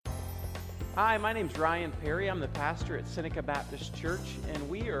Hi, my name's Ryan Perry. I'm the pastor at Seneca Baptist Church, and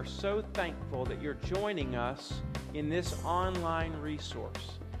we are so thankful that you're joining us in this online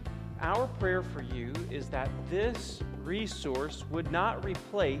resource. Our prayer for you is that this resource would not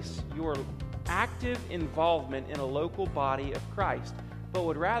replace your active involvement in a local body of Christ, but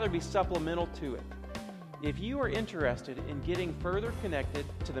would rather be supplemental to it. If you are interested in getting further connected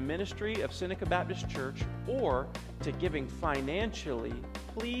to the ministry of Seneca Baptist Church or to giving financially,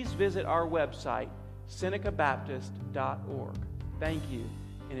 please visit our website, senecabaptist.org. Thank you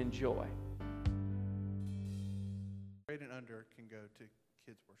and enjoy. Grade and under can go to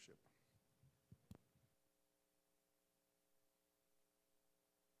kids worship.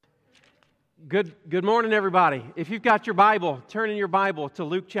 Good morning, everybody. If you've got your Bible, turn in your Bible to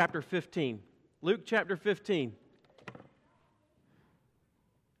Luke chapter 15. Luke chapter 15.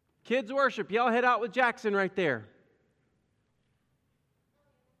 Kids worship, y'all head out with Jackson right there.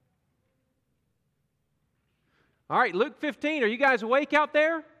 All right, Luke 15. Are you guys awake out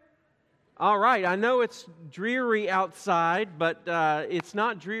there? All right, I know it's dreary outside, but it's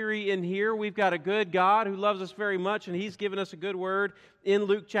not dreary in here. We've got a good God who loves us very much, and He's given us a good word in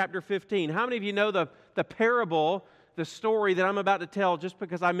Luke chapter 15. How many of you know the parable, the story that I'm about to tell just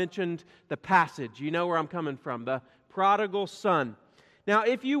because I mentioned the passage? You know where I'm coming from, the prodigal son. Now,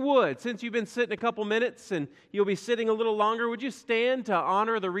 if you would, since you've been sitting a couple minutes and you'll be sitting a little longer, would you stand to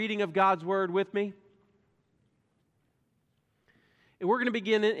honor the reading of God's word with me? And we're going to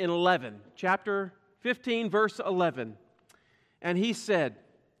begin in 11, chapter 15, verse 11. And he said,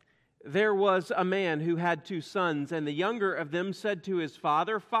 "There was a man who had 2 sons, and the younger of them said to his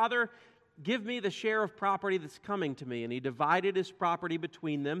father, 'Father, give me the share of property that's coming to me.' And he divided his property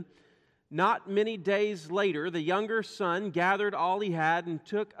between them. Not many days later, the younger son gathered all he had and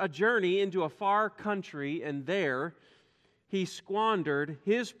took a journey into a far country, and there he squandered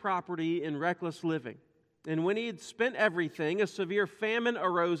his property in reckless living. And when he had spent everything, a severe famine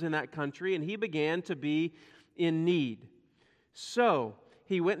arose in that country, and he began to be in need. So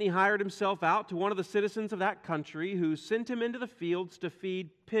he went and he hired himself out to one of the citizens of that country, who sent him into the fields to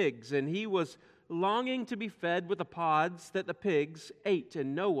feed pigs. And he was longing to be fed with the pods that the pigs ate,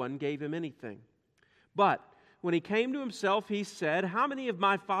 and no one gave him anything. But when he came to himself, he said, 'How many of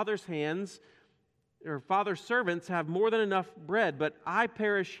my father's servants have more than enough bread, but I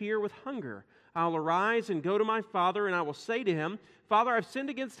perish here with hunger? I'll arise and go to my father, and I will say to him, Father, I've sinned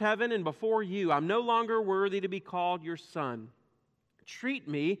against heaven and before you. I'm no longer worthy to be called your son. Treat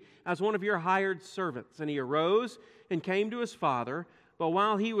me as one of your hired servants.' And he arose and came to his father. But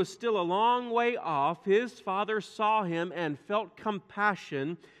while he was still a long way off, his father saw him and felt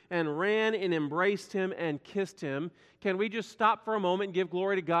compassion and ran and embraced him and kissed him." Can we just stop for a moment and give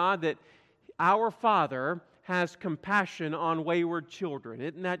glory to God that our Father has compassion on wayward children?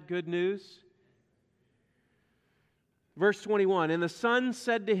 Isn't that good news? Verse 21, "And the son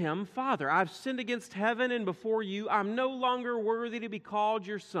said to him, 'Father, I've sinned against heaven and before you. I'm no longer worthy to be called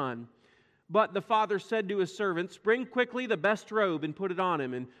your son.' But the father said to his servants, 'Bring quickly the best robe and put it on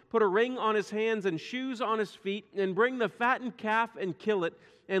him, and put a ring on his hands and shoes on his feet, and bring the fattened calf and kill it,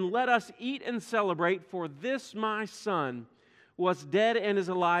 and let us eat and celebrate. For this my son was dead and is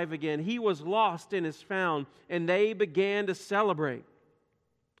alive again. He was lost and is found.' And they began to celebrate.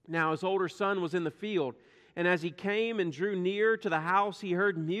 Now his older son was in the field. And as he came and drew near to the house, he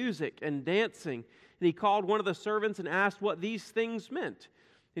heard music and dancing. And he called one of the servants and asked what these things meant.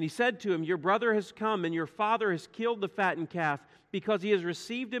 And he said to him, 'Your brother has come, and your father has killed the fattened calf, because he has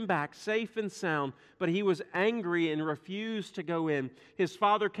received him back safe and sound.' But he was angry and refused to go in. His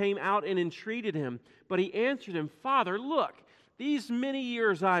father came out and entreated him. But he answered him, 'Father, look, these many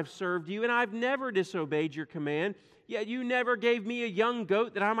years I've served you, and I've never disobeyed your command. Yet you never gave me a young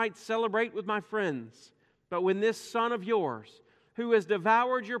goat that I might celebrate with my friends. But when this son of yours, who has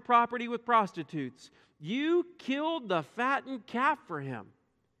devoured your property with prostitutes, you killed the fattened calf for him.'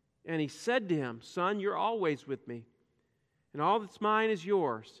 And he said to him, 'Son, you're always with me, and all that's mine is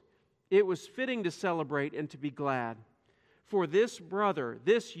yours. It was fitting to celebrate and to be glad. For this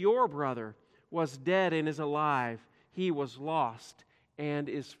your brother, was dead and is alive. He was lost and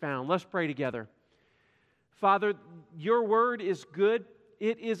is found.'" Let's pray together. Father, your word is good.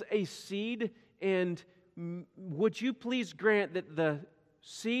 It is a seed, and would you please grant that the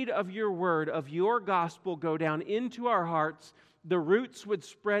seed of your word, of your gospel, go down into our hearts, the roots would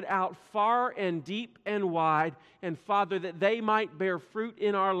spread out far and deep and wide, and Father, that they might bear fruit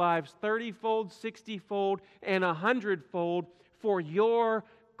in our lives 30-fold, 60-fold, and 100-fold for your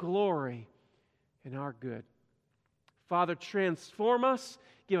glory and our good. Father, transform us.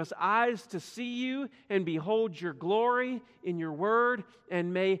 Give us eyes to see you and behold your glory in your word.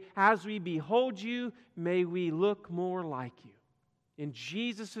 And may, as we behold you, may we look more like you. In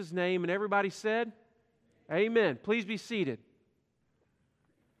Jesus' name, and everybody said, amen. Please be seated.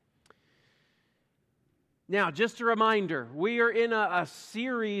 Now, just a reminder, we are in a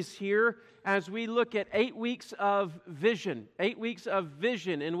series here as we look at 8 weeks of vision. 8 weeks of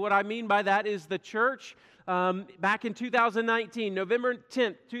vision. And what I mean by that is the church back in 2019, November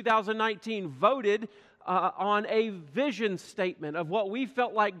 10th, 2019, voted on a vision statement of what we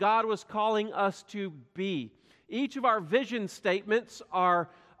felt like God was calling us to be. Each of our vision statements are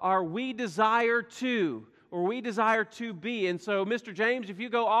we desire to, or we desire to be. And so, Mr. James, if you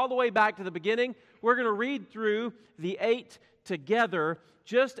go all the way back to the beginning, we're going to read through the 8 together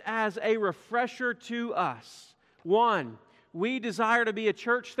just as a refresher to us. 1, we desire to be a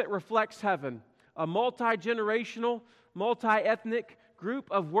church that reflects heaven, a multi-generational, multi-ethnic group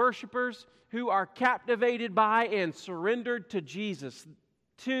of worshipers who are captivated by and surrendered to Jesus.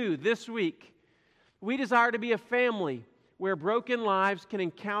 2, this week, we desire to be a family where broken lives can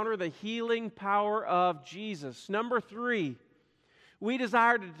encounter the healing power of Jesus. Number 3, we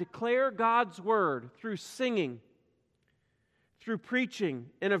desire to declare God's word through singing, through preaching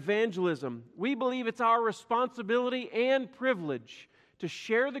and evangelism. We believe it's our responsibility and privilege to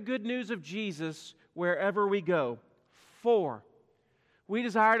share the good news of Jesus wherever we go. 4, we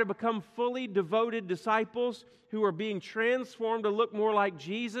desire to become fully devoted disciples who are being transformed to look more like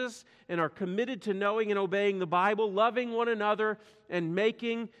Jesus and are committed to knowing and obeying the Bible, loving one another, and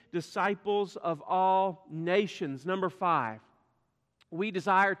making disciples of all nations. Number 5, we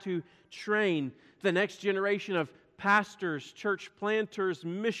desire to train the next generation of pastors, church planters,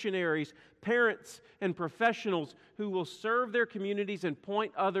 missionaries, parents, and professionals who will serve their communities and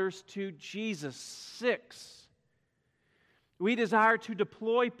point others to Jesus. 6, we desire to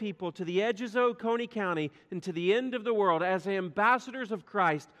deploy people to the edges of Oconee County and to the end of the world as ambassadors of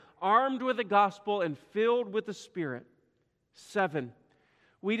Christ, armed with the gospel and filled with the Spirit. 7,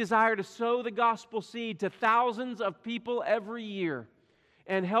 we desire to sow the gospel seed to thousands of people every year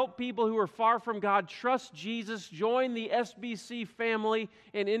and help people who are far from God trust Jesus, join the SBC family,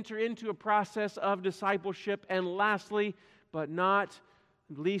 and enter into a process of discipleship. And lastly, but not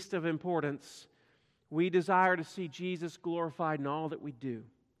least of importance, we desire to see Jesus glorified in all that we do.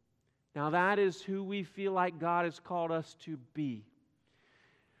 Now that is who we feel like God has called us to be.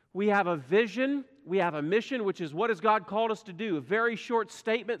 We have a vision, we have a mission, which is what has God called us to do. A very short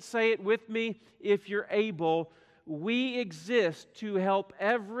statement, say it with me if you're able. We exist to help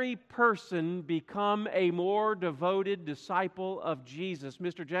every person become a more devoted disciple of Jesus.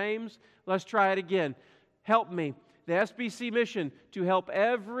 Mr. James, let's try it again. Help me. The SBC mission to help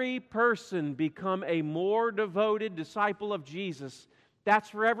every person become a more devoted disciple of Jesus. That's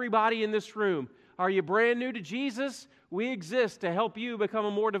for everybody in this room. Are you brand new to Jesus? We exist to help you become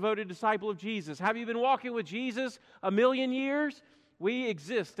a more devoted disciple of Jesus. Have you been walking with Jesus a million years? We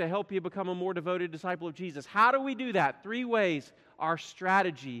exist to help you become a more devoted disciple of Jesus. How do we do that? 3 ways. Our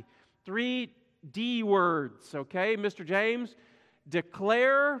strategy. 3 D words, okay, Mr. James?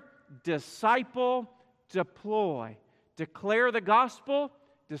 Declare, disciple, deploy. Declare the gospel,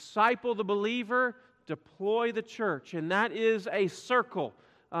 disciple the believer, deploy the church. And that is a circle,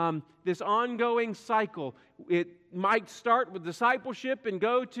 this ongoing cycle. It might start with discipleship and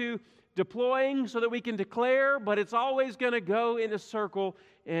go to deploying so that we can declare, but it's always going to go in a circle,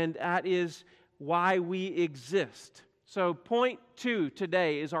 and that is why we exist. So point 2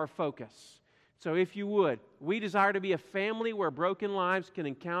 today is our focus. So if you would, we desire to be a family where broken lives can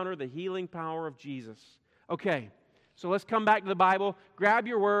encounter the healing power of Jesus. Okay, so let's come back to the Bible. Grab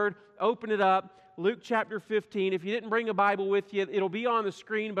your word, open it up. Luke chapter 15. If you didn't bring a Bible with you, it'll be on the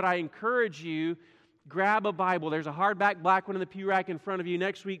screen, but I encourage you, grab a Bible. There's a hardback black one in the pew rack in front of you.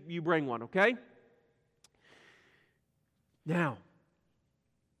 Next week, you bring one, okay? Now,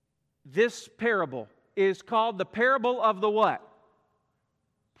 this parable is called the parable of the what?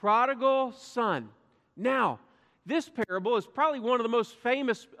 Prodigal son. Now, this parable is probably one of the most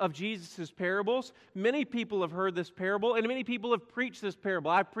famous of Jesus' parables. Many people have heard this parable, and many people have preached this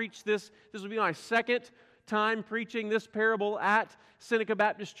parable. I preached this. This will be my second time preaching this parable at Seneca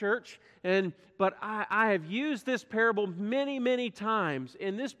Baptist Church. But I have used this parable many, many times,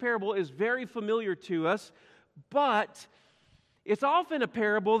 and this parable is very familiar to us, but it's often a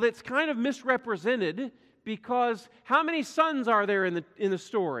parable that's kind of misrepresented because how many sons are there in the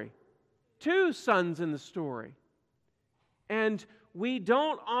story? 2 sons in the story. And we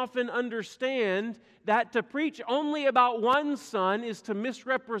don't often understand that to preach only about one son is to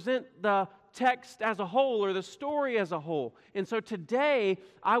misrepresent the text as a whole or the story as a whole. And so today,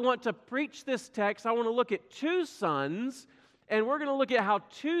 I want to preach this text. I want to look at two sons, and we're going to look at how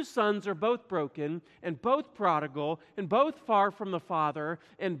two sons are both broken and both prodigal and both far from the Father,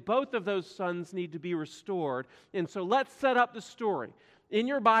 and both of those sons need to be restored. And so let's set up the story. In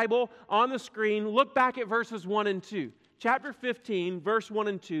your Bible, on the screen, look back at verses 1 and 2. Chapter 15, verse 1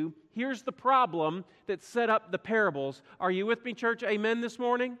 and 2, here's the problem that set up the parables. Are you with me, church? Amen this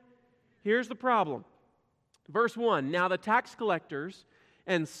morning? Here's the problem. Verse 1, now the tax collectors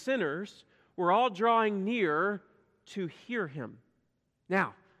and sinners were all drawing near to hear him.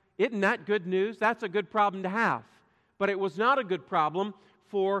 Now, isn't that good news? That's a good problem to have. But it was not a good problem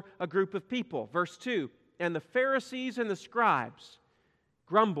for a group of people. Verse 2, and the Pharisees and the scribes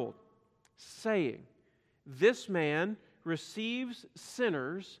grumbled, saying, this man receives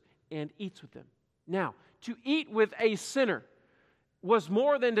sinners and eats with them. Now, to eat with a sinner was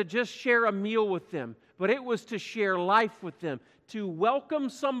more than to just share a meal with them, but it was to share life with them, to welcome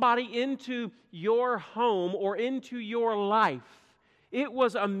somebody into your home or into your life. It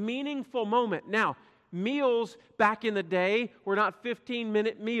was a meaningful moment. Now, meals back in the day were not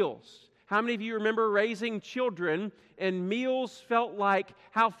 15-minute meals. How many of you remember raising children and meals felt like,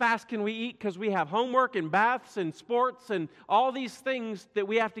 how fast can we eat because we have homework and baths and sports and all these things that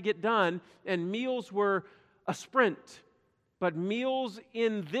we have to get done, and meals were a sprint. But meals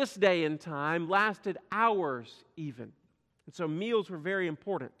in this day and time lasted hours even. And so meals were very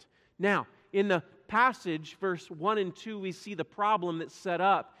important. Now, in the passage, verse 1 and 2, we see the problem that's set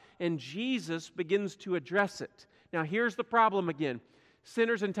up, and Jesus begins to address it. Now, here's the problem again.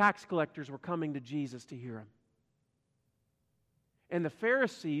 Sinners and tax collectors were coming to Jesus to hear him. And the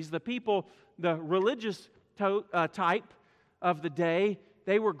Pharisees, the people, the religious type of the day,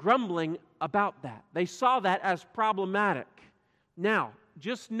 they were grumbling about that. They saw that as problematic. Now,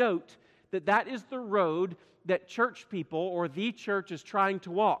 just note that that is the road that church people or the church is trying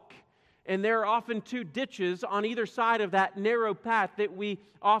to walk. And there are often two ditches on either side of that narrow path that we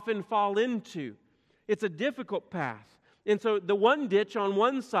often fall into. It's a difficult path. And so the one ditch on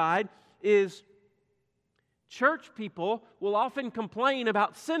one side is church people will often complain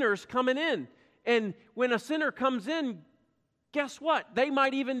about sinners coming in. And when a sinner comes in, guess what? They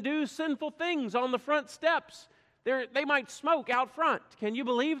might even do sinful things on the front steps. They might smoke out front. Can you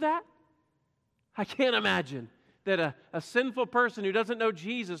believe that? I can't imagine that a sinful person who doesn't know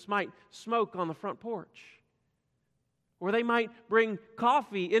Jesus might smoke on the front porch. Or they might bring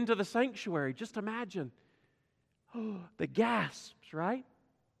coffee into the sanctuary. Just imagine. Oh, the gasps, right?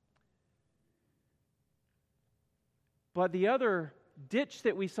 But the other ditch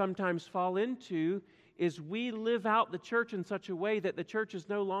that we sometimes fall into is we live out the church in such a way that the church is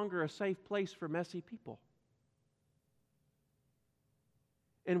no longer a safe place for messy people.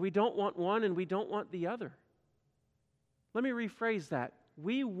 And we don't want one and we don't want the other. Let me rephrase that.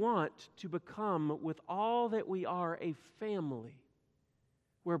 We want to become, with all that we are, a family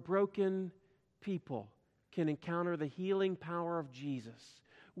where broken people can encounter the healing power of Jesus.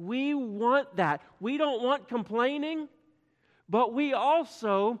 We want that. We don't want complaining, but we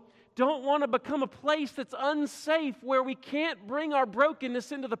also don't want to become a place that's unsafe where we can't bring our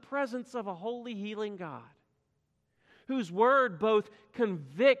brokenness into the presence of a holy, healing God whose word both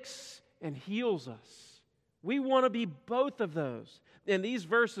convicts and heals us. We want to be both of those. And these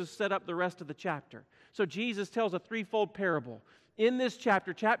verses set up the rest of the chapter. So Jesus tells a threefold parable. In this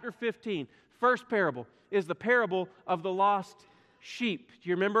chapter, chapter 15, first parable is the parable of the lost sheep. Do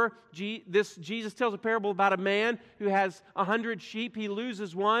you remember? Jesus tells a parable about a man who has 100 sheep. He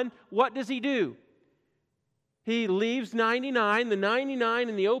loses one. What does he do? He leaves the 99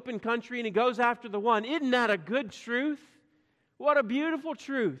 in the open country, and he goes after the one. Isn't that a good truth? What a beautiful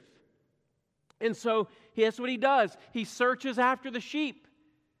truth. And so that's what he does. He searches after the sheep.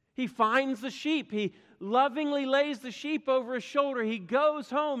 He finds the sheep. He lovingly lays the sheep over his shoulder. He goes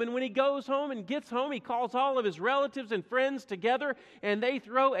home, and when he goes home and gets home, he calls all of his relatives and friends together, and they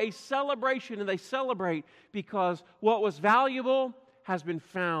throw a celebration, and they celebrate because what was valuable has been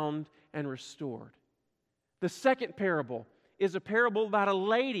found and restored. The second parable is a parable about a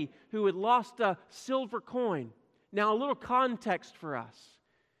lady who had lost a silver coin. Now, a little context for us.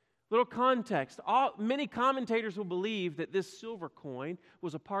 Little context. Many commentators will believe that this silver coin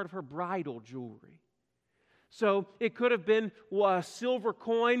was a part of her bridal jewelry. So it could have been a silver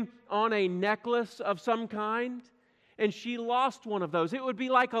coin on a necklace of some kind, and she lost one of those. It would be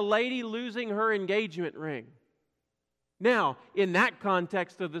like a lady losing her engagement ring. Now, in that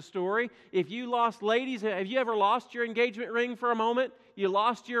context of the story, if you lost, ladies, have you ever lost your engagement ring for a moment? You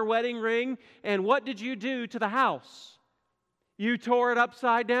lost your wedding ring, and what did you do to the house? You tore it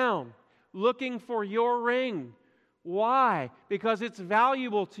upside down. looking for your ring. Why? Because it's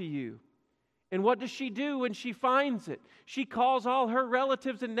valuable to you. And what does she do when she finds it? She calls all her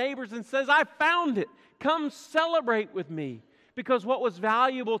relatives and neighbors and says, I found it. Come celebrate with me. Because what was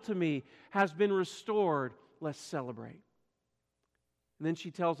valuable to me has been restored. Let's celebrate. And then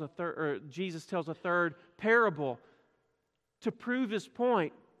Jesus tells a third parable to prove his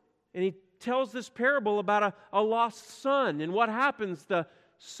point. And he tells this parable about a lost son. And what happens? The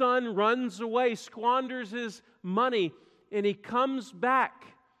son runs away, squanders his money, and he comes back.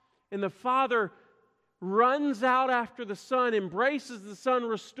 And the father runs out after the son, embraces the son,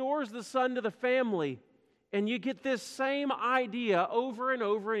 restores the son to the family. And you get this same idea over and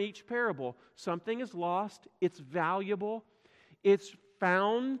over in each parable. Something is lost, it's valuable, it's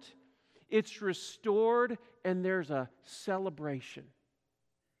found, it's restored, and there's a celebration.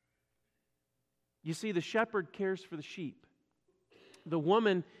 You see, the shepherd cares for the sheep. The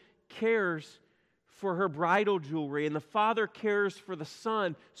woman cares for her bridal jewelry, and the father cares for the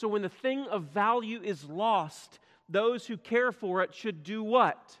son. So when the thing of value is lost, those who care for it should do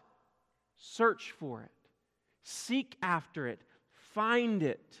what? Search for it. Seek after it. Find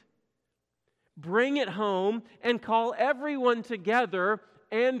it. Bring it home and call everyone together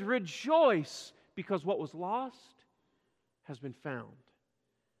and rejoice because what was lost has been found.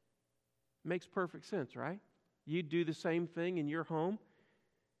 Makes perfect sense, right? You do the same thing in your home.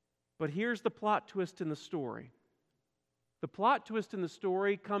 But here's the plot twist in the story. The plot twist in the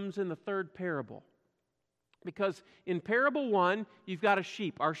story comes in the third parable. Because in parable 1, you've got a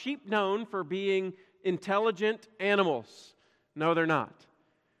sheep. Are sheep known for being intelligent animals? No, they're not.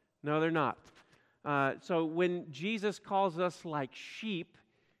 No, they're not. So when Jesus calls us like sheep,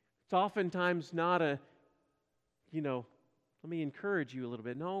 it's oftentimes not let me encourage you a little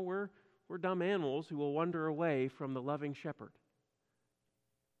bit. No, we're dumb animals who will wander away from the loving shepherd.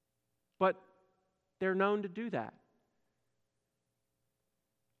 But they're known to do that.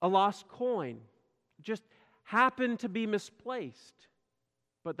 A lost coin just happened to be misplaced.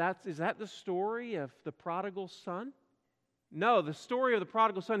 But is that the story of the prodigal son? No, the story of the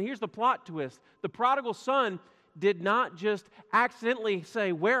prodigal son, here's the plot twist. The prodigal son did not just accidentally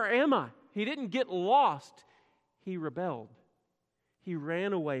say, "Where am I?" He didn't get lost. He rebelled. He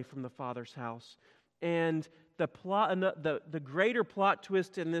ran away from the Father's house. And the greater plot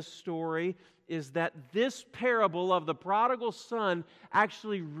twist in this story is that this parable of the prodigal son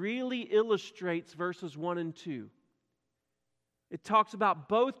actually really illustrates verses 1 and 2. It talks about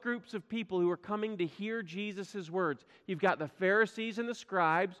both groups of people who are coming to hear Jesus' words. You've got the Pharisees and the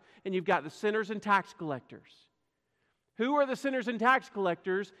scribes, and you've got the sinners and tax collectors. Who are the sinners and tax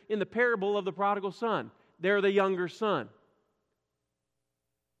collectors in the parable of the prodigal son? They're the younger son.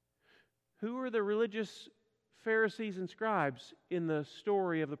 Who are the religious Pharisees and scribes in the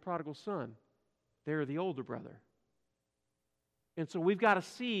story of the prodigal son? They're the older brother. And so we've got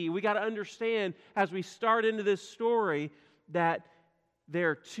to understand as we start into this story that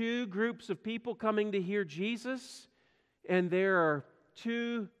there are two groups of people coming to hear Jesus, and there are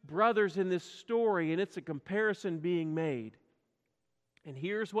two brothers in this story, and it's a comparison being made. And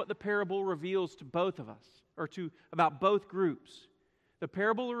here's what the parable reveals to both of us, about both groups. The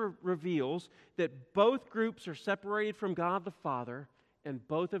parable reveals that both groups are separated from God the Father, and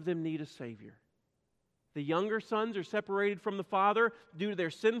both of them need a Savior. The younger sons are separated from the Father due to their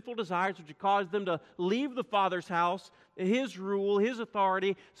sinful desires, which have caused them to leave the Father's house, His rule, His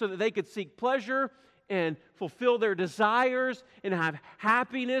authority, so that they could seek pleasure and fulfill their desires and have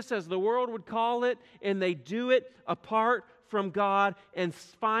happiness, as the world would call it, and they do it apart from God and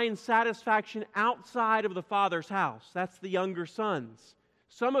find satisfaction outside of the Father's house. That's the younger sons.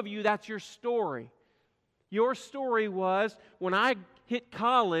 Some of you, that's your story. Your story was, when I hit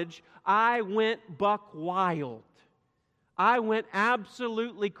college, I went buck wild. I went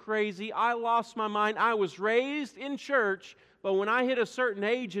absolutely crazy. I lost my mind. I was raised in church, but when I hit a certain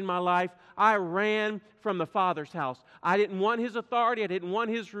age in my life, I ran from the Father's house. I didn't want His authority. I didn't want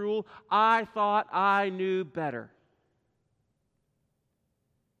His rule. I thought I knew better.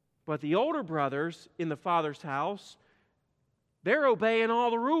 But the older brothers in the Father's house, they're obeying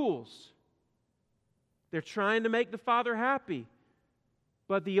all the rules. They're trying to make the Father happy.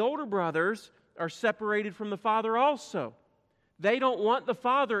 But the older brothers are separated from the Father also. They don't want the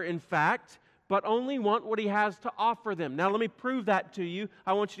Father, in fact, but only want what He has to offer them. Now, let me prove that to you.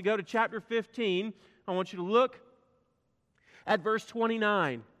 I want you to go to chapter 15. I want you to look at verse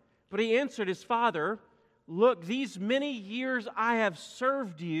 29. But he answered his father, "Look, these many years I have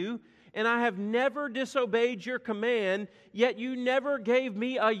served you, and I have never disobeyed your command, yet you never gave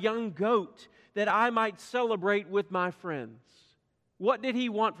me a young goat that I might celebrate with my friends." What did he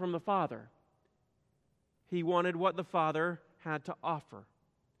want from the Father? He wanted what the Father had to offer.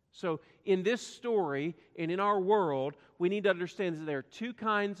 So in this story and in our world, we need to understand that there are two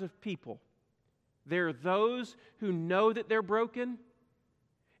kinds of people. There are those who know that they're broken,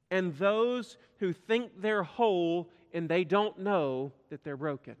 and those who think they're whole and they don't know that they're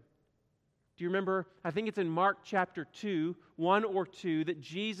broken. Do you remember, I think it's in Mark chapter 2, 1 or 2, that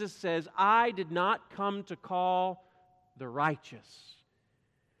Jesus says, I did not come to call the righteous.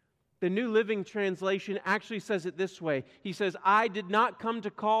 The New Living Translation actually says it this way. He says, I did not come to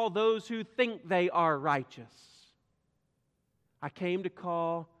call those who think they are righteous. I came to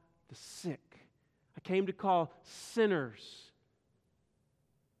call the sick. I came to call sinners.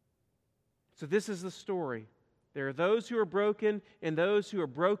 So this is the story. There are those who are broken and those who are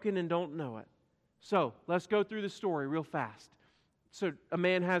broken and don't know it. So let's go through the story real fast. So a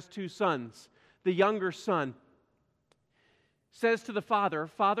man has two sons. The younger son says to the father,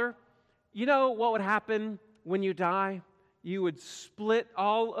 Father, you know what would happen when you die? You would split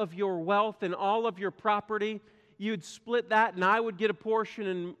all of your wealth and all of your property. You'd split that and I would get a portion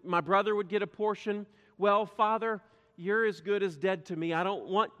and my brother would get a portion. Well, Father, you're as good as dead to me. I don't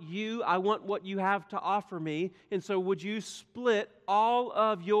want you. I want what you have to offer me. And so would you split all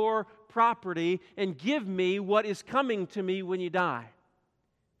of your property and give me what is coming to me when you die?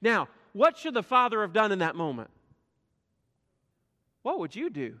 Now, what should the father have done in that moment? What would you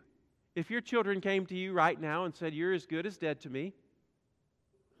do if your children came to you right now and said, you're as good as dead to me,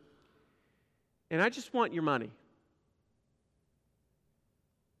 and I just want your money?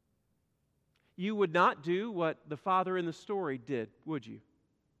 You would not do what the father in the story did, would you?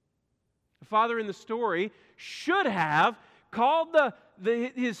 The father in the story should have called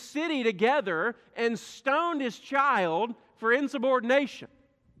his city together and stoned his child for insubordination.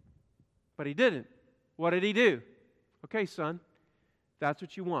 But he didn't. What did he do? Okay, son, that's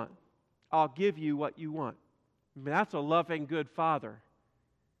what you want. I'll give you what you want. I mean, that's a loving, good father.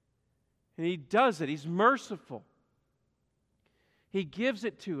 And he does it. He's merciful. He gives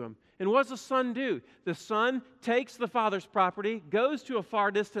it to him. And what does the son do? The son takes the father's property, goes to a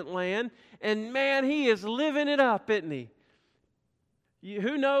far distant land, and man, he is living it up, isn't he?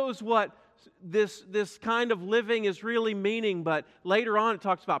 Who knows what this kind of living is really meaning, but later on it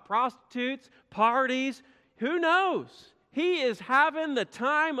talks about prostitutes, parties. Who knows? He is having the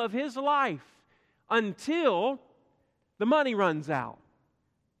time of his life until the money runs out.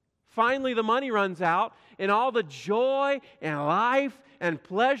 Finally, the money runs out, and all the joy and life and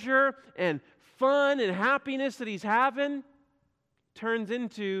pleasure and fun and happiness that he's having turns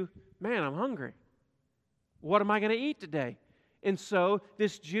into, man, I'm hungry. What am I going to eat today? And so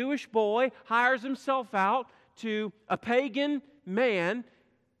this Jewish boy hires himself out to a pagan man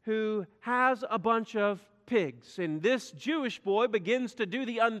who has a bunch of pigs. And this Jewish boy begins to do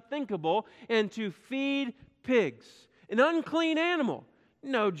the unthinkable and to feed pigs, an unclean animal.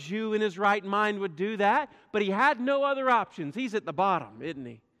 No Jew in his right mind would do that, but he had no other options. He's at the bottom, isn't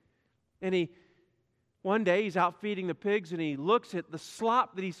he? And one day he's out feeding the pigs and he looks at the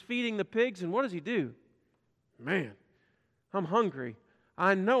slop that he's feeding the pigs, and what does he do? Man, I'm hungry.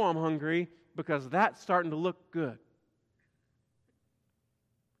 I know I'm hungry because that's starting to look good.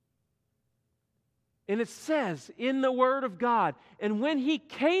 And it says in the Word of God, and when he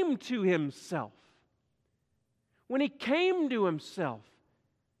came to himself,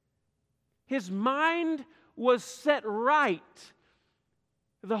 his mind was set right.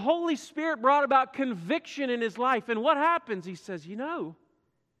 The Holy Spirit brought about conviction in his life. And what happens? He says, you know,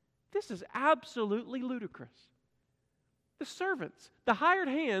 this is absolutely ludicrous. The servants, the hired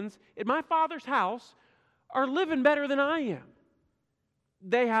hands at my Father's house are living better than I am.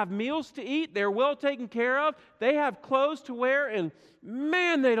 They have meals to eat. They're well taken care of. They have clothes to wear. And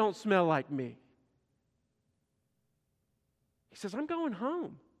man, they don't smell like me. He says, I'm going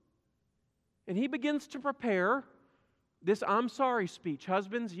home. And he begins to prepare this I'm sorry speech.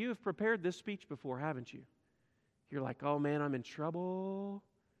 Husbands, you have prepared this speech before, haven't you? You're like, oh man, I'm in trouble.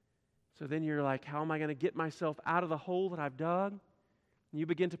 So then you're like, how am I going to get myself out of the hole that I've dug? And you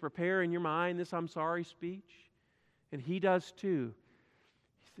begin to prepare in your mind this I'm sorry speech. And he does too.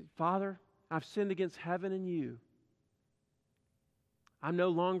 He said, Father, I've sinned against heaven and you. I'm no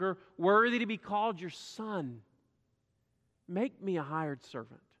longer worthy to be called your son. Make me a hired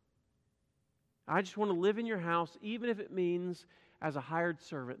servant. I just want to live in your house, even if it means as a hired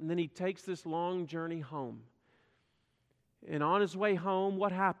servant. And then he takes this long journey home. And on his way home,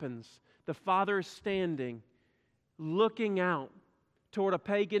 what happens? The father is standing, looking out toward a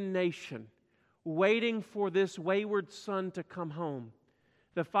pagan nation, waiting for this wayward son to come home.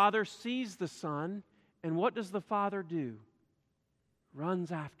 The father sees the son, and what does the father do?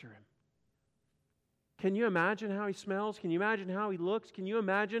 runs after him. Can you imagine how he smells? Can you imagine how he looks? Can you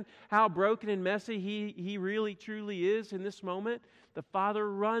imagine how broken and messy he really truly is in this moment? The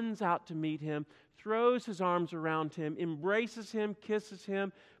father runs out to meet him, throws his arms around him, embraces him, kisses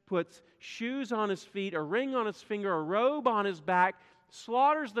him, puts shoes on his feet, a ring on his finger, a robe on his back,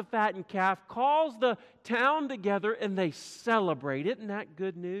 slaughters the fattened calf, calls the town together, and they celebrate. Isn't that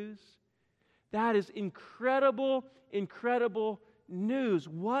good news? That is incredible, incredible news.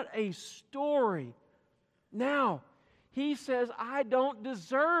 What a story. Now, he says, I don't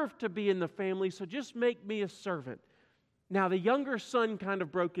deserve to be in the family, so just make me a servant. Now, the younger son kind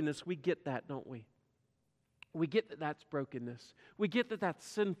of brokenness, we get that, don't we? We get that that's brokenness. We get that that's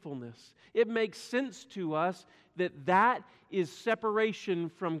sinfulness. It makes sense to us that that is separation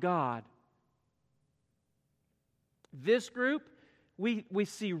from God. This group, we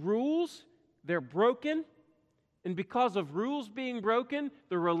see rules, they're broken. And because of rules being broken,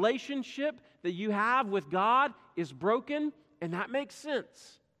 the relationship that you have with God is broken, and that makes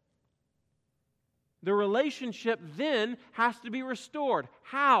sense. The relationship then has to be restored.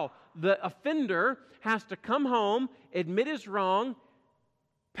 How? The offender has to come home, admit his wrong,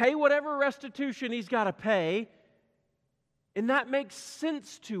 pay whatever restitution he's got to pay, and that makes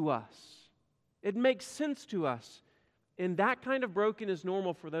sense to us. It makes sense to us. And that kind of broken is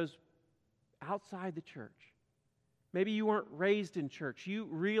normal for those outside the church. Maybe you weren't raised in church. You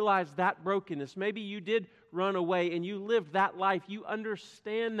realize that brokenness. Maybe you did run away and you lived that life. You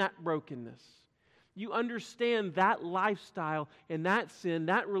understand that brokenness. You understand that lifestyle and that sin,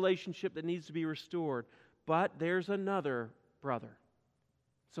 that relationship that needs to be restored. But there's another brother.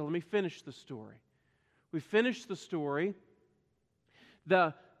 So let me finish the story. We finish the story.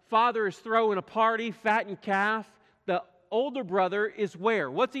 The father is throwing a party, fattened calf. The older brother is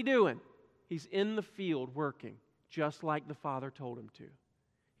where? What's he doing? He's in the field working, just like the father told him to.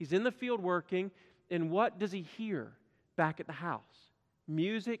 He's in the field working, and what does he hear back at the house?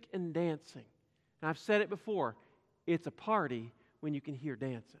 Music and dancing. And I've said it before, it's a party when you can hear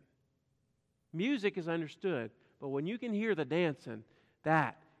dancing. Music is understood, but when you can hear the dancing,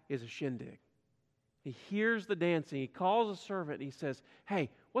 that is a shindig. He hears the dancing, he calls a servant, and he says, hey,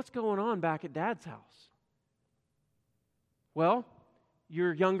 what's going on back at Dad's house? Well,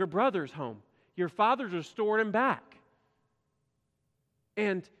 your younger brother's home. Your father's restored him back.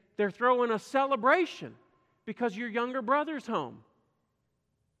 And they're throwing a celebration because your younger brother's home.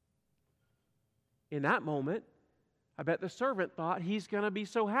 In that moment, I bet the servant thought he's going to be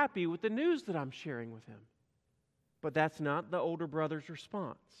so happy with the news that I'm sharing with him. But that's not the older brother's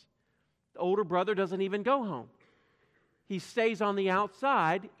response. The older brother doesn't even go home. He stays on the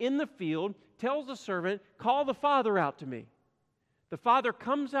outside in the field, tells the servant, call the father out to me. The father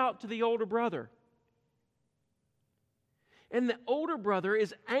comes out to the older brother. And the older brother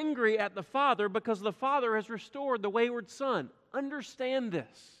is angry at the father because the father has restored the wayward son. Understand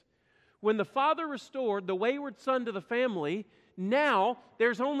this. When the father restored the wayward son to the family, now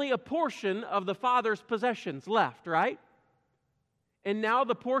there's only a portion of the father's possessions left, right? And now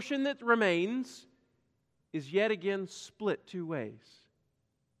the portion that remains is yet again split two ways.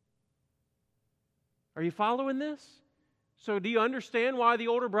 Are you following this? So do you understand why the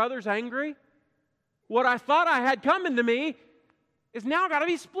older brother's angry? What I thought I had coming to me is now got to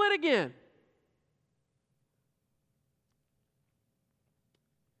be split again.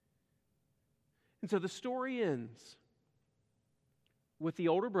 And so the story ends with the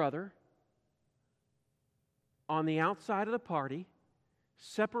older brother on the outside of the party,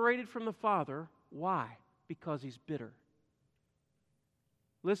 separated from the father. Why? Because he's bitter.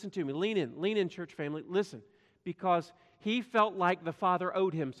 Listen to me. Lean in, church family. Listen. Because he felt like the father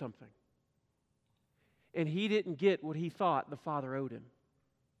owed him something. And he didn't get what he thought the father owed him.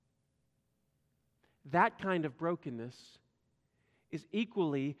 That kind of brokenness is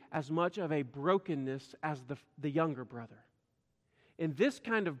equally as much of a brokenness as the younger brother. And this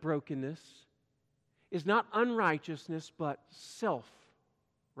kind of brokenness is not unrighteousness, but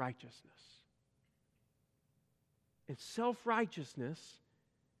self-righteousness. And self-righteousness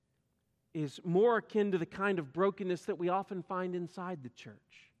is more akin to the kind of brokenness that we often find inside the church.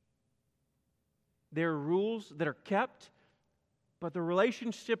 There are rules that are kept, but the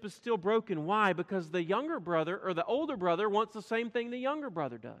relationship is still broken. Why? Because the younger brother or the older brother wants the same thing the younger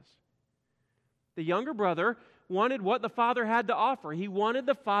brother does. The younger brother wanted what the father had to offer. He wanted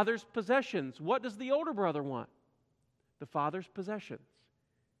the father's possessions. What does the older brother want? The father's possessions.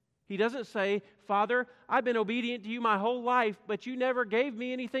 He doesn't say, Father, I've been obedient to you my whole life, but you never gave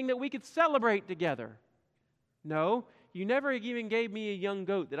me anything that we could celebrate together. No, you never even gave me a young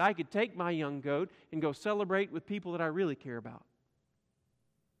goat that I could take my young goat and go celebrate with people that I really care about.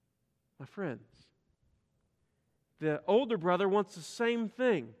 My friends, the older brother wants the same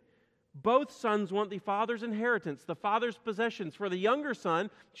thing. Both sons want the father's inheritance, the father's possessions. For the younger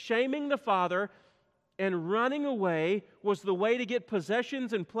son, shaming the father and running away was the way to get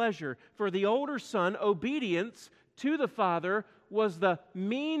possessions and pleasure. For the older son, obedience to the father was the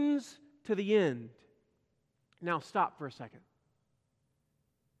means to the end. Now stop for a second.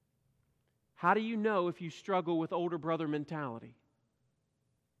 How do you know if you struggle with older brother mentality?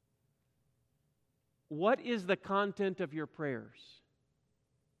 What is the content of your prayers?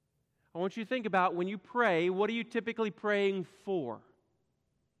 I want you to think about when you pray, what are you typically praying for?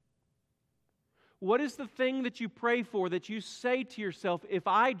 What is the thing that you pray for that you say to yourself, if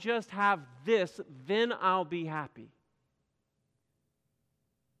I just have this, then I'll be happy?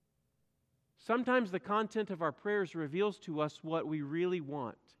 Sometimes the content of our prayers reveals to us what we really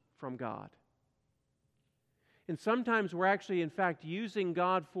want from God. And sometimes we're actually, in fact, using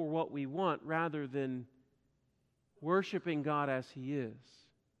God for what we want rather than worshiping God as He is.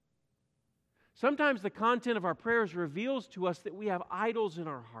 Sometimes the content of our prayers reveals to us that we have idols in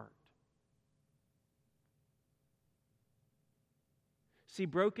our heart. See,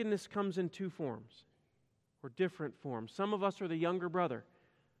 brokenness comes in two forms, or different forms. Some of us are the younger brother.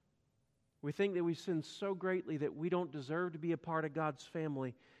 We think that we've sinned so greatly that we don't deserve to be a part of God's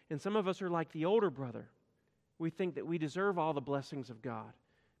family. And some of us are like the older brother. We think that we deserve all the blessings of God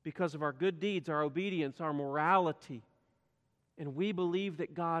because of our good deeds, our obedience, our morality. And we believe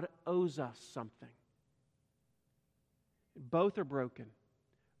that God owes us something. Both are broken.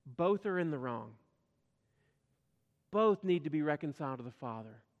 Both are in the wrong. Both need to be reconciled to the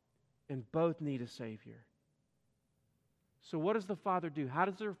Father. And both need a Savior. So what does the Father do? How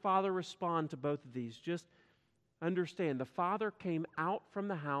does the Father respond to both of these? Just understand, the Father came out from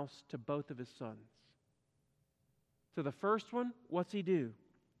the house to both of His sons. To the first one, what's He do?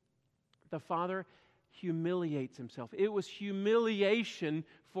 The Father humiliates Himself. It was humiliation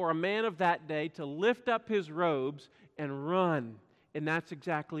for a man of that day to lift up his robes and run. And that's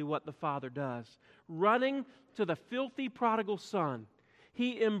exactly what the Father does. Running to the filthy prodigal son.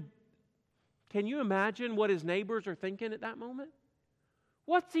 Can you imagine what his neighbors are thinking at that moment?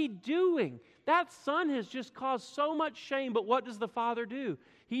 What's he doing? That son has just caused so much shame, but what does the Father do?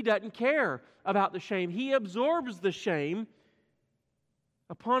 He doesn't care about the shame. He absorbs the shame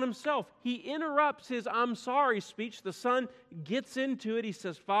upon Himself. He interrupts his "I'm sorry" speech. The son gets into it. He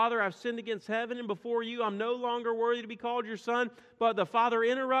says, "Father, I've sinned against heaven and before you. I'm no longer worthy to be called your son." But the Father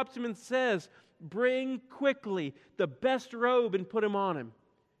interrupts him and says, "Bring quickly the best robe and put him on him."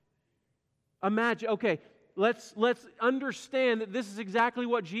 Imagine, okay, let's understand that this is exactly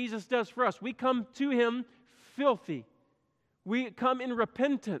what Jesus does for us. We come to Him filthy. We come in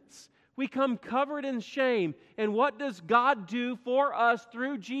repentance. We come covered in shame. And what does God do for us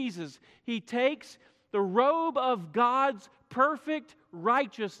through Jesus? He takes the robe of God's perfect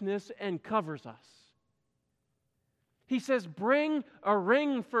righteousness and covers us. He says, bring a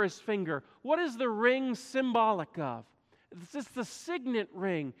ring for his finger. What is the ring symbolic of? It's the signet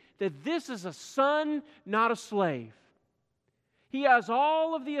ring, that this is a son, not a slave. He has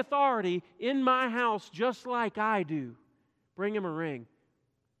all of the authority in my house just like I do. Bring him a ring.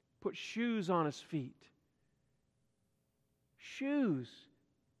 Put shoes on his feet. Shoes.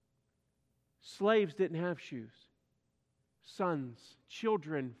 Slaves didn't have shoes. Sons,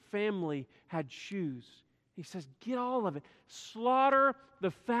 children, family had shoes. He says, get all of it. Slaughter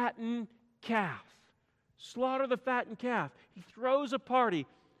the fattened calf. Slaughter the fattened calf. He throws a party.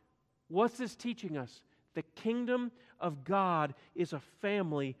 What's this teaching us? The kingdom of God is a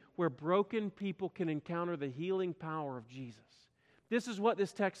family where broken people can encounter the healing power of Jesus. This is what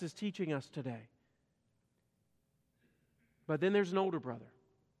this text is teaching us today. But then there's an older brother.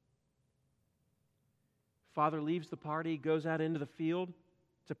 Father leaves the party, goes out into the field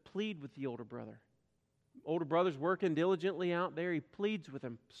to plead with the older brother. Older brother's working diligently out there. He pleads with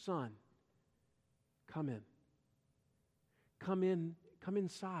him, "Son, come in. Come in. Come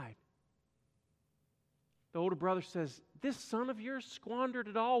inside." The older brother says, "This son of yours squandered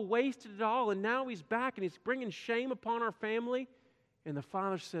it all, wasted it all, and now he's back and he's bringing shame upon our family." And the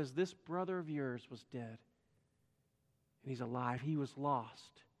father says, "This brother of yours was dead, and he's alive. He was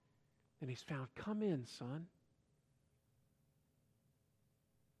lost, and he's found. Come in, son."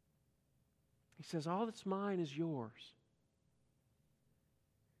 He says, "All that's mine is yours."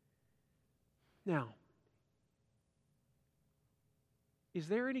 Now, is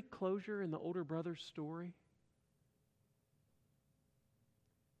there any closure in the older brother's story?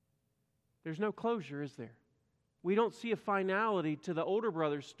 There's no closure, is there? We don't see a finality to the older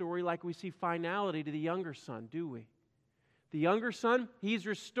brother's story like we see finality to the younger son, do we? The younger son, he's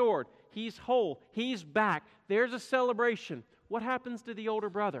restored. He's whole. He's back. There's a celebration. What happens to the older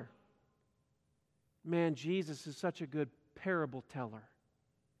brother? Man, Jesus is such a good parable teller.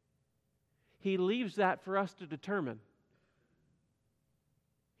 He leaves that for us to determine.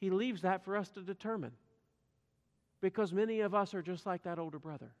 He leaves that for us to determine. Because many of us are just like that older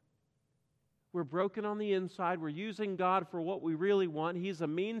brother. We're broken on the inside. We're using God for what we really want. He's a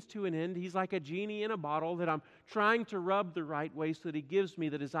means to an end. He's like a genie in a bottle that I'm trying to rub the right way so that He gives me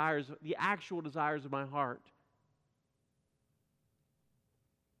the desires, the actual desires of my heart.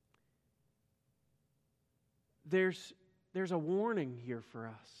 There's a warning here for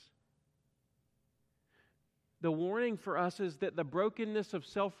us. The warning for us is that the brokenness of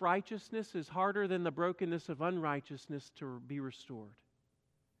self-righteousness is harder than the brokenness of unrighteousness to be restored.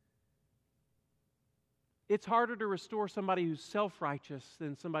 It's harder to restore somebody who's self-righteous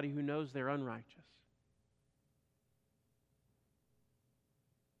than somebody who knows they're unrighteous.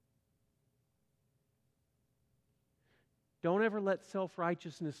 Don't ever let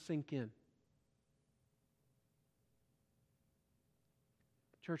self-righteousness sink in.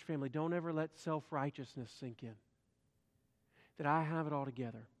 Church family, don't ever let self-righteousness sink in. That I have it all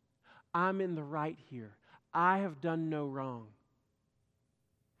together. I'm in the right here. I have done no wrong.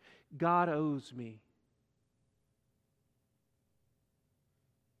 God owes me.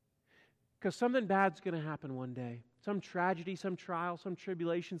 Because something bad's going to happen one day. Some tragedy, some trial, some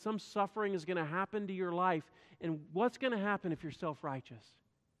tribulation, some suffering is going to happen to your life. And what's going to happen if you're self-righteous?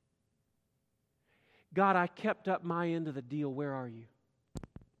 God, I kept up my end of the deal. Where are you?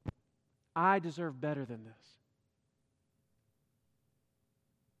 I deserve better than this.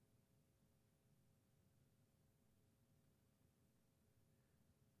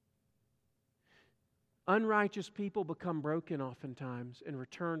 Unrighteous people become broken oftentimes and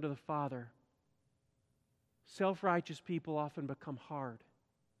return to the Father. Self-righteous people often become hard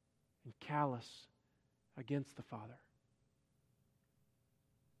and callous against the Father.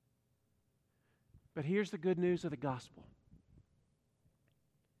 But here's the good news of the gospel.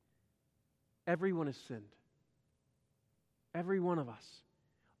 Everyone has sinned. Every one of us.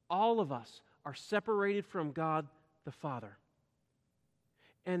 All of us are separated from God the Father.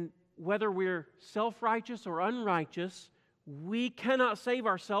 And whether we're self-righteous or unrighteous, we cannot save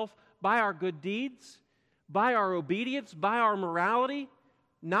ourselves by our good deeds, by our obedience, by our morality,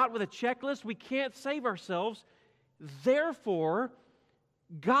 not with a checklist. We can't save ourselves. Therefore,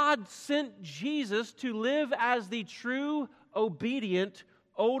 God sent Jesus to live as the true, obedient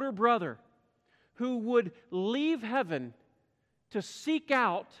older brother who would leave heaven to seek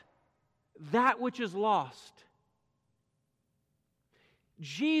out that which is lost.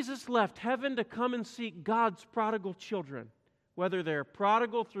 Jesus left heaven to come and seek God's prodigal children. Whether they're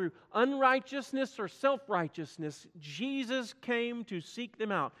prodigal through unrighteousness or self-righteousness, Jesus came to seek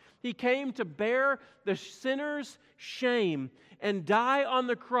them out. He came to bear the sinner's shame and die on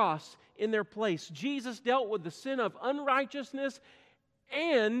the cross in their place. Jesus dealt with the sin of unrighteousness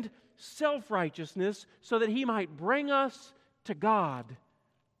and self-righteousness so that He might bring us to God.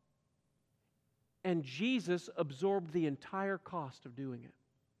 And Jesus absorbed the entire cost of doing it.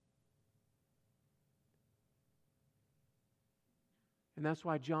 And that's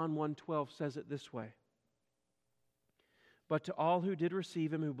why John 1:12 says it this way. But to all who did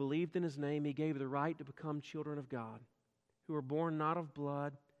receive Him, who believed in His name, He gave the right to become children of God, who were born not of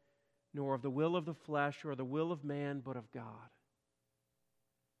blood, nor of the will of the flesh, or the will of man, but of God.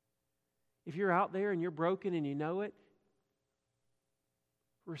 If you're out there and you're broken and you know it,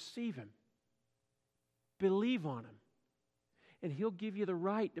 receive Him. Believe on Him. And He'll give you the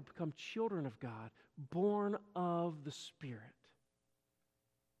right to become children of God, born of the Spirit.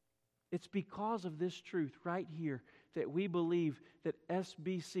 It's because of this truth right here that we believe that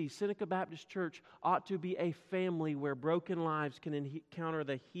SBC, Seneca Baptist Church, ought to be a family where broken lives can encounter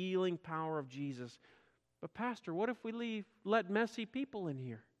the healing power of Jesus. But Pastor, what if we let messy people in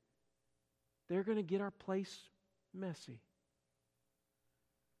here? They're going to get our place messy.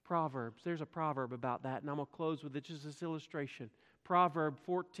 Proverbs, there's a proverb about that, and I'm going to close with just this illustration. Proverb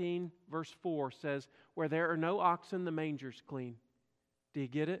 14, verse 4 says, where there are no oxen, the manger's clean. Do you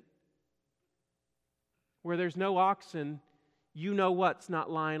get it? Where there's no oxen, you know what's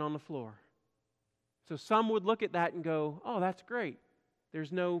not lying on the floor. So some would look at that and go, oh, that's great.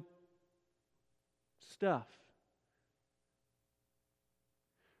 There's no stuff.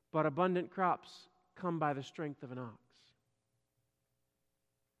 But abundant crops come by the strength of an ox.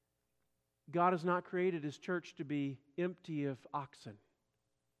 God has not created His church to be empty of oxen.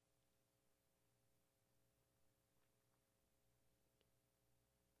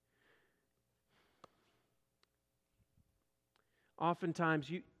 Oftentimes,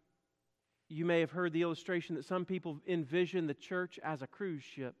 you may have heard the illustration that some people envision the church as a cruise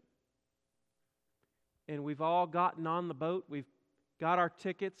ship. And we've all gotten on the boat, we've got our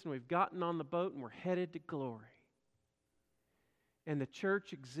tickets, and we've gotten on the boat, and we're headed to glory. And the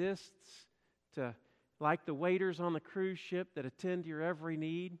church exists to, like the waiters on the cruise ship that attend to your every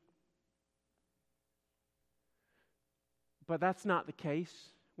need. But that's not the case.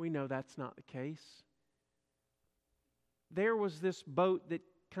 We know that's not the case. There was this boat that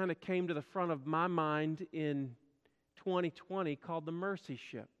kind of came to the front of my mind in 2020 called the Mercy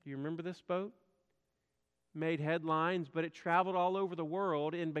Ship. Do you remember this boat? Made headlines, but it traveled all over the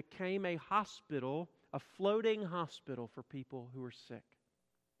world and became a hospital, a floating hospital for people who were sick.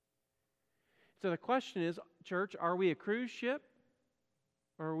 So the question is, church, are we a cruise ship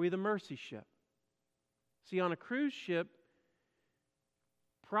or are we the Mercy Ship? See, on a cruise ship,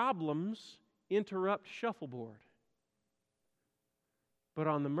 problems interrupt shuffleboard. But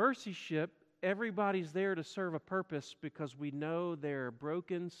on the Mercy Ship, everybody's there to serve a purpose because we know there are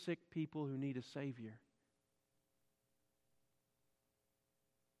broken, sick people who need a Savior.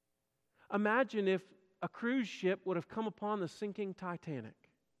 Imagine if a cruise ship would have come upon the sinking Titanic.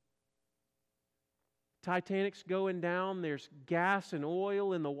 Titanic's going down, there's gas and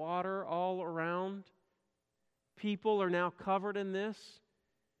oil in the water all around. People are now covered in this.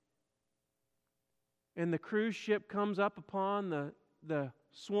 And the cruise ship comes up upon the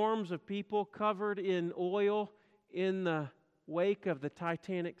swarms of people covered in oil in the wake of the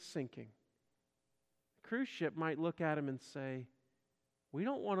Titanic sinking. The cruise ship might look at them and say, we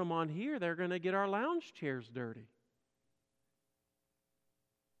don't want them on here. They're going to get our lounge chairs dirty.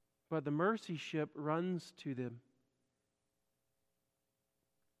 But the Mercy Ship runs to them.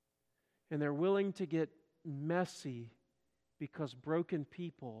 And they're willing to get messy because broken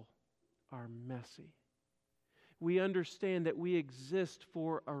people are messy. We understand that we exist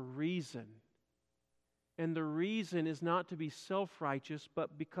for a reason. And the reason is not to be self-righteous,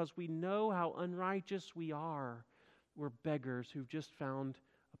 but because we know how unrighteous we are. We're beggars who've just found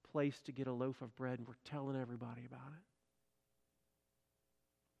a place to get a loaf of bread, and we're telling everybody about it.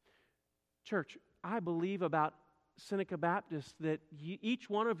 Church, I believe about Seneca Baptist that each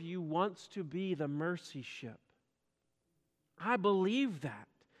one of you wants to be the Mercy Ship. I believe that.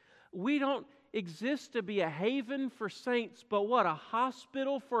 We don't exist to be a haven for saints, but what? A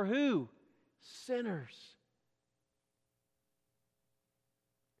hospital for who? Sinners.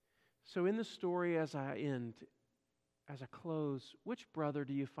 So in the story as I end, as I close, which brother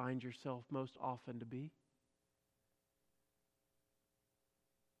do you find yourself most often to be?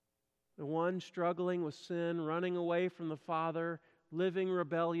 The one struggling with sin, running away from the Father, living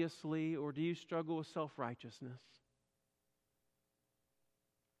rebelliously, or do you struggle with self-righteousness?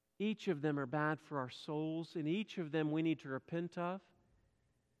 Each of them are bad for our souls, and each of them we need to repent of.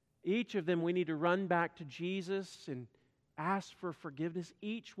 Each of them we need to run back to Jesus and ask for forgiveness.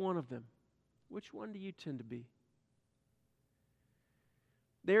 Each one of them. Which one do you tend to be?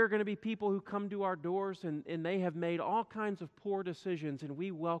 There are going to be people who come to our doors and they have made all kinds of poor decisions, and we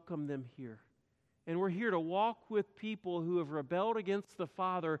welcome them here. And we're here to walk with people who have rebelled against the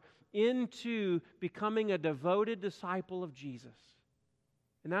Father into becoming a devoted disciple of Jesus.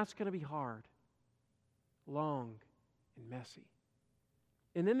 And that's going to be hard, long, and messy.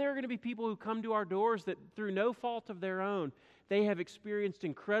 And then there are going to be people who come to our doors that through no fault of their own, they have experienced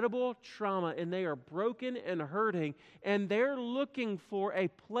incredible trauma and they are broken and hurting and they're looking for a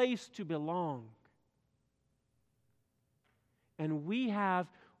place to belong. And we have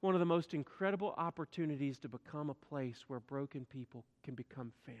one of the most incredible opportunities to become a place where broken people can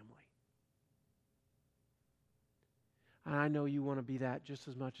become family. And I know you want to be that just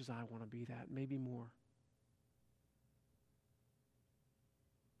as much as I want to be that, maybe more.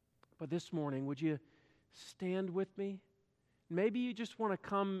 But this morning, would you stand with me? Maybe you just want to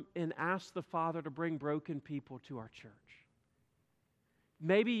come and ask the Father to bring broken people to our church.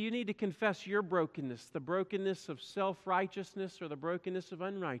 Maybe you need to confess your brokenness, the brokenness of self-righteousness or the brokenness of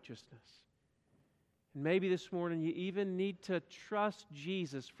unrighteousness. And maybe this morning you even need to trust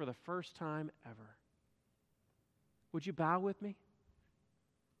Jesus for the first time ever. Would you bow with me?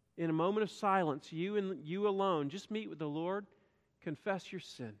 In a moment of silence, you and you alone, just meet with the Lord, confess your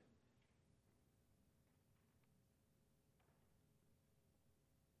sin.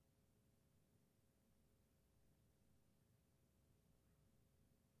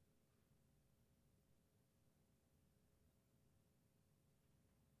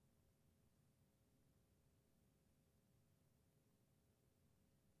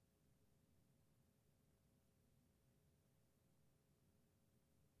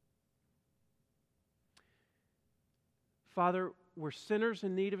 Father, we're sinners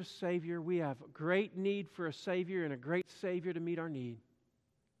in need of a Savior. We have a great need for a Savior and a great Savior to meet our need.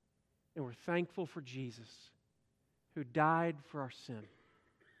 And we're thankful for Jesus, who died for our sin.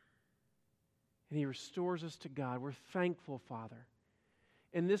 And He restores us to God. We're thankful, Father.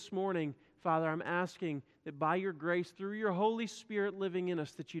 And this morning, Father, I'm asking that by your grace, through your Holy Spirit living in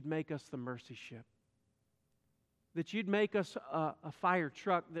us, that you'd make us the mercy ship. That you'd make us a fire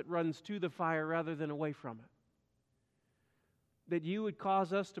truck that runs to the fire rather than away from it. That you would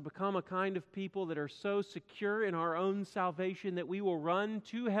cause us to become a kind of people that are so secure in our own salvation that we will run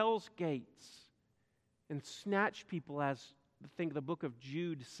to hell's gates and snatch people, as I think the book of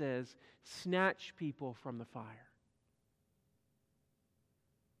Jude says, snatch people from the fire.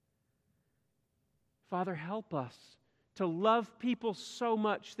 Father, help us to love people so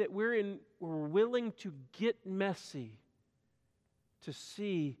much that we're willing to get messy to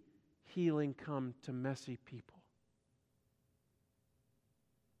see healing come to messy people.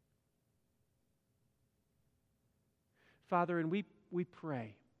 Father, and we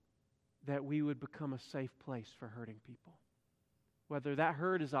pray that we would become a safe place for hurting people. Whether that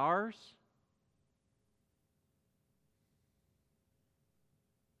hurt is ours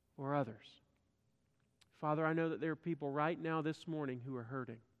or others. Father, I know that there are people right now this morning who are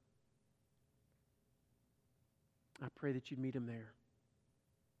hurting. I pray that you'd meet them there.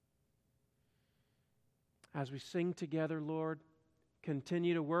 As we sing together, Lord,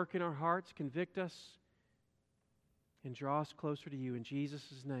 continue to work in our hearts, convict us, and draw us closer to you. In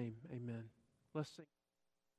Jesus' name, amen. Let's sing.